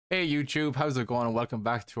Hey YouTube, how's it going? And welcome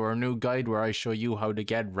back to our new guide where I show you how to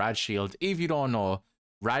get Radshield. If you don't know,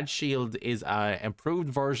 Radshield is an improved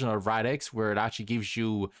version of Rad-X where it actually gives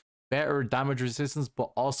you better damage resistance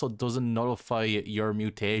but also doesn't nullify your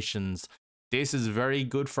mutations. This is very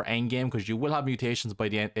good for endgame because you will have mutations by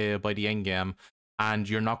the end game, and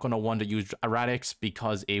you're not going to want to use Rad-X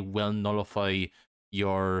because it will nullify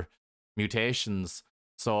your mutations.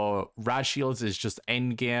 So Radshields is just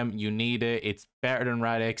end game. You need it. It's better than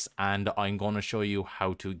Rad-X, and I'm going to show you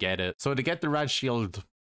how to get it. So to get the Radshield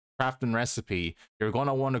crafting recipe, you're going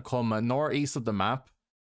to want to come northeast of the map,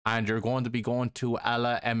 and you're going to be going to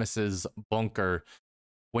Ella Emis's bunker.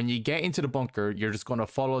 When you get into the bunker, you're just going to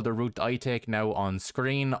follow the route I take now on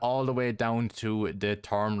screen all the way down to the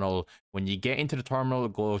terminal. When you get into the terminal,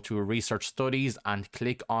 go to research studies and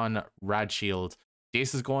click on Radshield.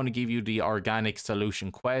 This is going to give you the organic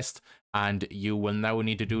solution quest, and you will now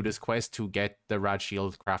need to do this quest to get the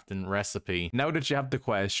Radshield crafting recipe. Now that you have the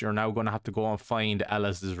quest, you're now going to have to go and find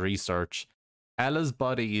Ella's research. Ella's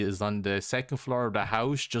body is on the second floor of the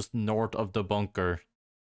house, just north of the bunker.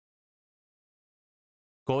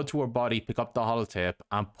 Go to her body, pick up the holotape,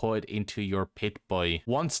 and put it into your pit boy.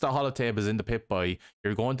 Once the holotape is in the pit boy,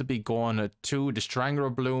 you're going to be going to the Strangler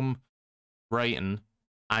bloom, Brighton,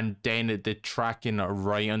 and then the tracking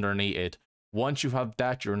right underneath it. Once you have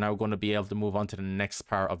that, you're now going to be able to move on to the next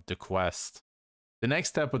part of the quest. The next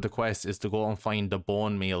step of the quest is to go and find the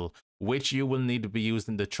bone meal, which you will need to be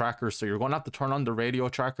using the tracker. So you're going to have to turn on the radio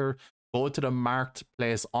tracker, go to the marked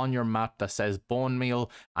place on your map that says bone meal,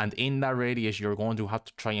 and in that radius you're going to have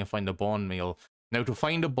to try and find the bone meal. Now to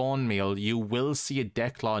find the bone meal, you will see a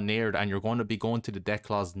deathclaw near it, and you're going to be going to the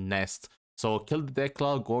deathclaw's nest. So kill the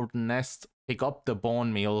deathclaw, go over to the nest, pick up the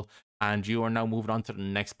bone meal, and you are now moving on to the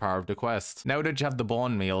next part of the quest. Now that you have the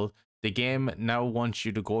bone meal, the game now wants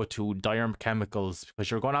you to go to Dire Chemicals because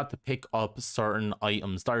you're going to have to pick up certain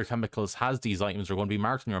items. Dire Chemicals has these items. They're going to be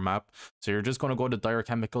marked on your map. So you're just going to go to Dire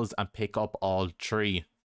Chemicals and pick up all three.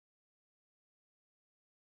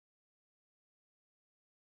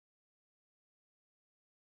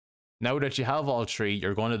 Now that you have all three,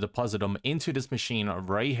 you're going to deposit them into this machine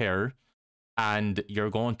right here, and you're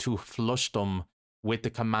going to flush them with the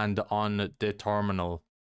command on the terminal.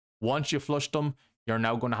 Once you flush them, you're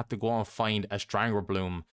now going to have to go and find a Strangler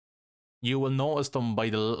bloom. You will notice them by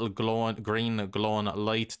the little green glowing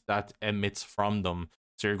light that emits from them.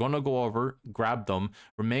 So you're going to go over, grab them,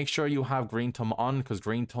 but make sure you have green thumb on, because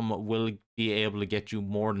green thumb will be able to get you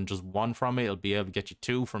more than just one from it. It'll be able to get you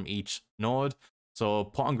two from each node. So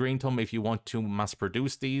put on green thumb if you want to mass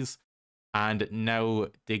produce these. And now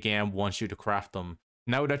the game wants you to craft them.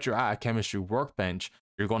 Now that you're at a chemistry workbench,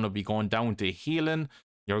 you're going to be going down to healing.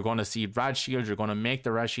 You're going to see Radshields. You're going to make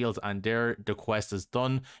the Radshields, and there the quest is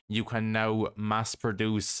done. You can now mass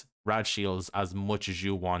produce Radshields as much as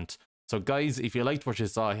you want. So guys, if you liked what you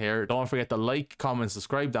saw here, don't forget to like, comment,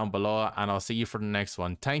 subscribe down below, and I'll see you for the next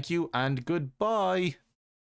one. Thank you and goodbye.